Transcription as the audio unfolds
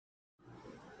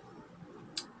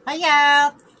Hey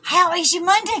y'all, how is your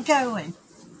Monday going?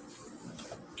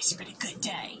 It's been a good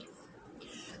day.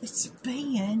 It's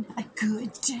been a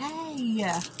good day.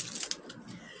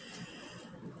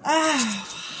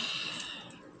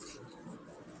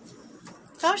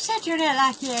 Don't sit there and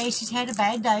act like your asses had a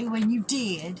bad day when you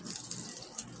did.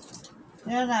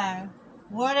 You know,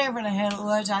 whatever the hell it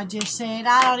was I just said.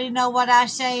 I don't even know what I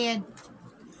said.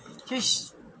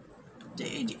 Just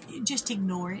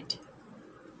ignore it.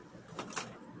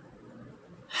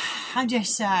 I'm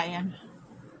just saying.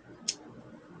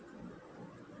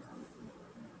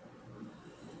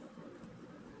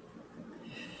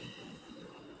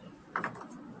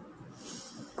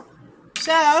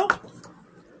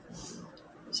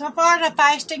 So far the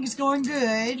fasting is going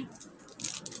good.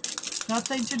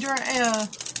 Nothing to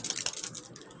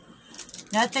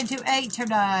eat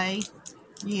today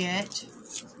yet.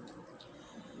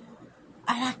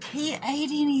 And I can't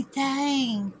eat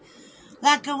anything.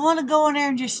 Like I want to go in there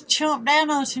and just chomp down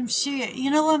on some shit.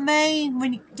 You know what I mean?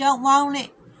 When you don't want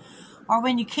it. Or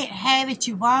when you can't have it,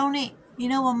 you want it. You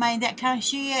know what I mean? That kind of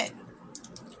shit.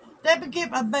 Let me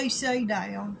get my BC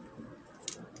down.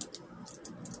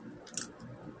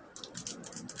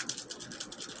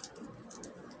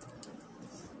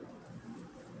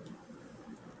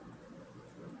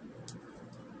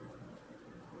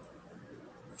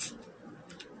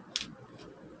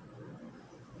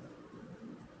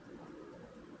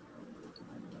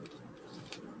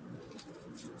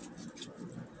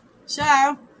 So,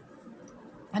 I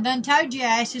done told you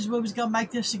asses we was going to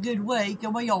make this a good week,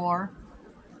 and we are.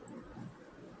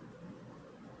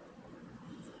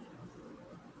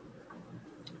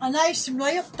 I need some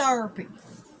lip therapy.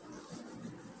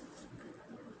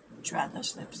 Try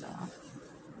those lips off.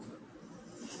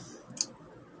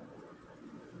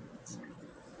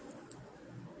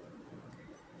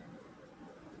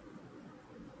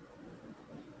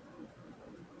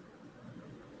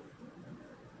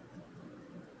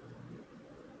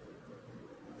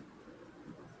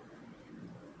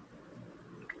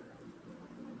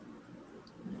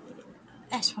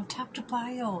 That's what I talked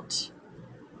about.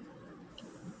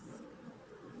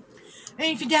 And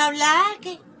if you don't like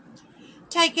it,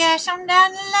 take your ass on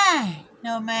down the line.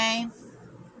 Know what I mean?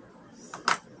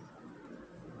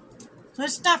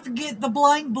 Let's not forget the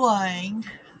bling bling.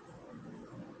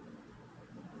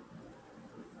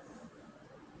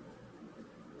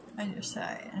 I'm just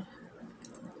saying.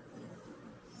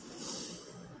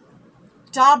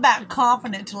 It's all about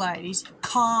confidence, ladies.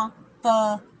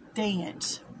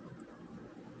 Confidence.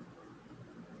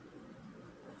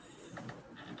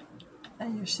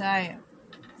 I'm just saying.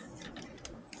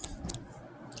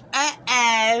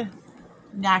 Uh-oh.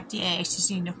 Knocked your asses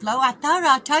in the floor. I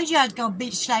told you I was going to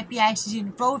bitch slap your asses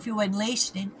in the floor if you wasn't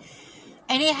listening.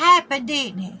 And it happened,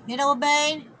 didn't it? You know what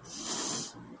I mean?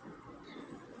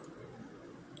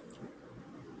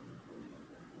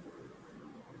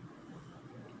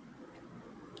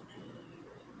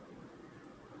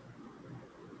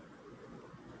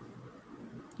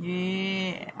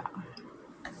 Yeah.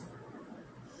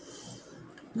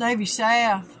 Love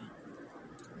yourself.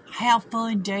 Have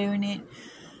fun doing it.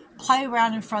 Play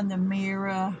around in front of the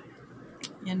mirror.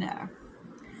 You know.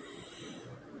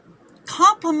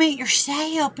 Compliment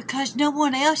yourself because no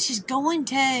one else is going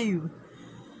to. You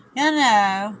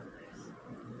know.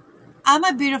 I'm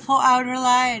a beautiful older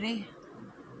lady.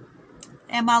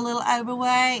 Am I a little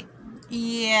overweight?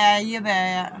 Yeah, you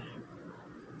bet.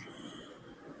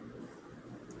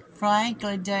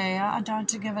 Frankly, dear, I don't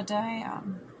give a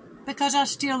damn. Because I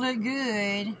still look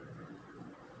good.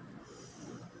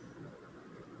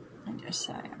 I'm just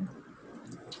saying.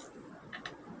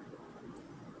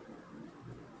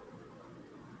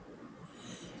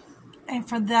 And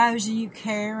for those of you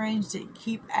Karens that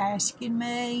keep asking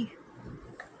me,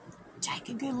 take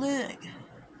a good look.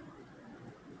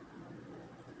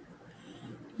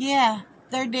 Yeah,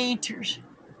 they're dentures.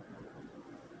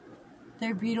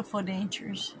 They're beautiful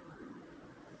dentures.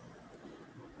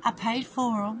 I paid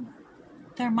for them.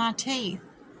 They're my teeth.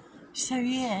 So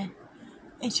yeah,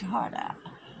 it's your heart out.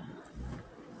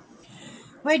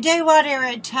 We do whatever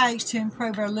it takes to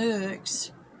improve our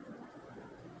looks.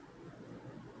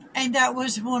 And that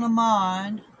was one of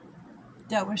mine.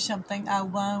 That was something I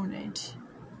wanted.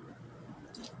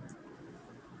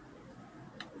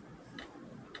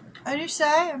 I just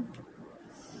say,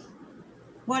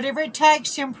 whatever it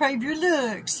takes to improve your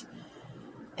looks.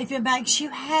 If it makes you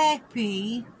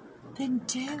happy, then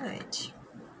do it.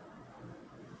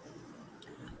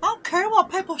 I don't care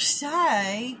what people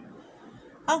say.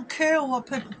 I don't care what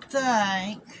people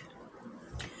think.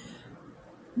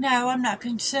 No, I'm not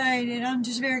conceited. I'm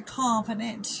just very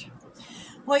confident.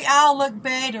 We all look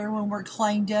better when we're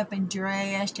cleaned up and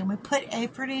dressed and we put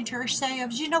effort into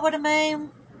ourselves. You know what I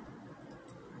mean?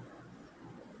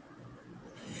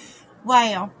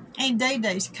 Well, in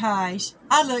Dee-Dee's case,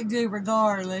 I look good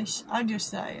regardless. I'm just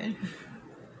saying.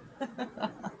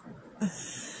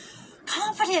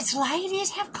 Confidence,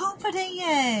 ladies. Have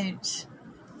confidence.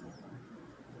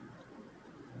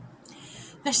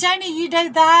 The sooner you do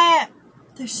that,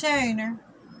 the sooner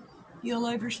you'll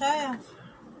love yourself.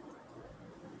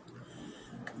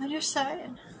 I'm just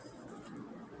saying.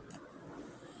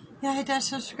 Yeah, hit that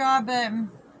subscribe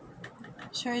button.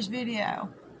 Share his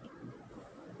video.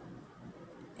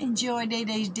 Enjoy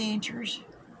Dee-Dee's dentures.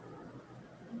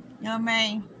 You know what I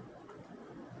mean?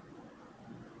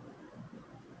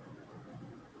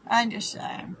 I'm just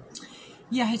saying.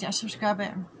 Yeah, hit that subscribe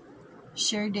button.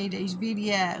 Share Dee-Dee's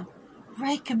video.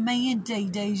 Recommend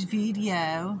Dee-Dee's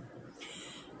video.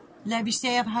 Love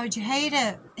yourself, hold your head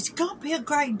up. It's going to be a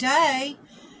great day.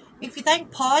 If you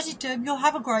think positive, you'll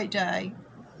have a great day.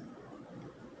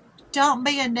 Don't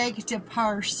be a negative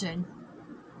person.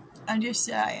 I'm just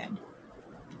saying.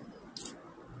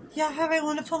 Y'all have a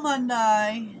wonderful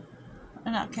Monday.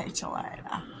 And I'll catch you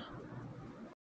later.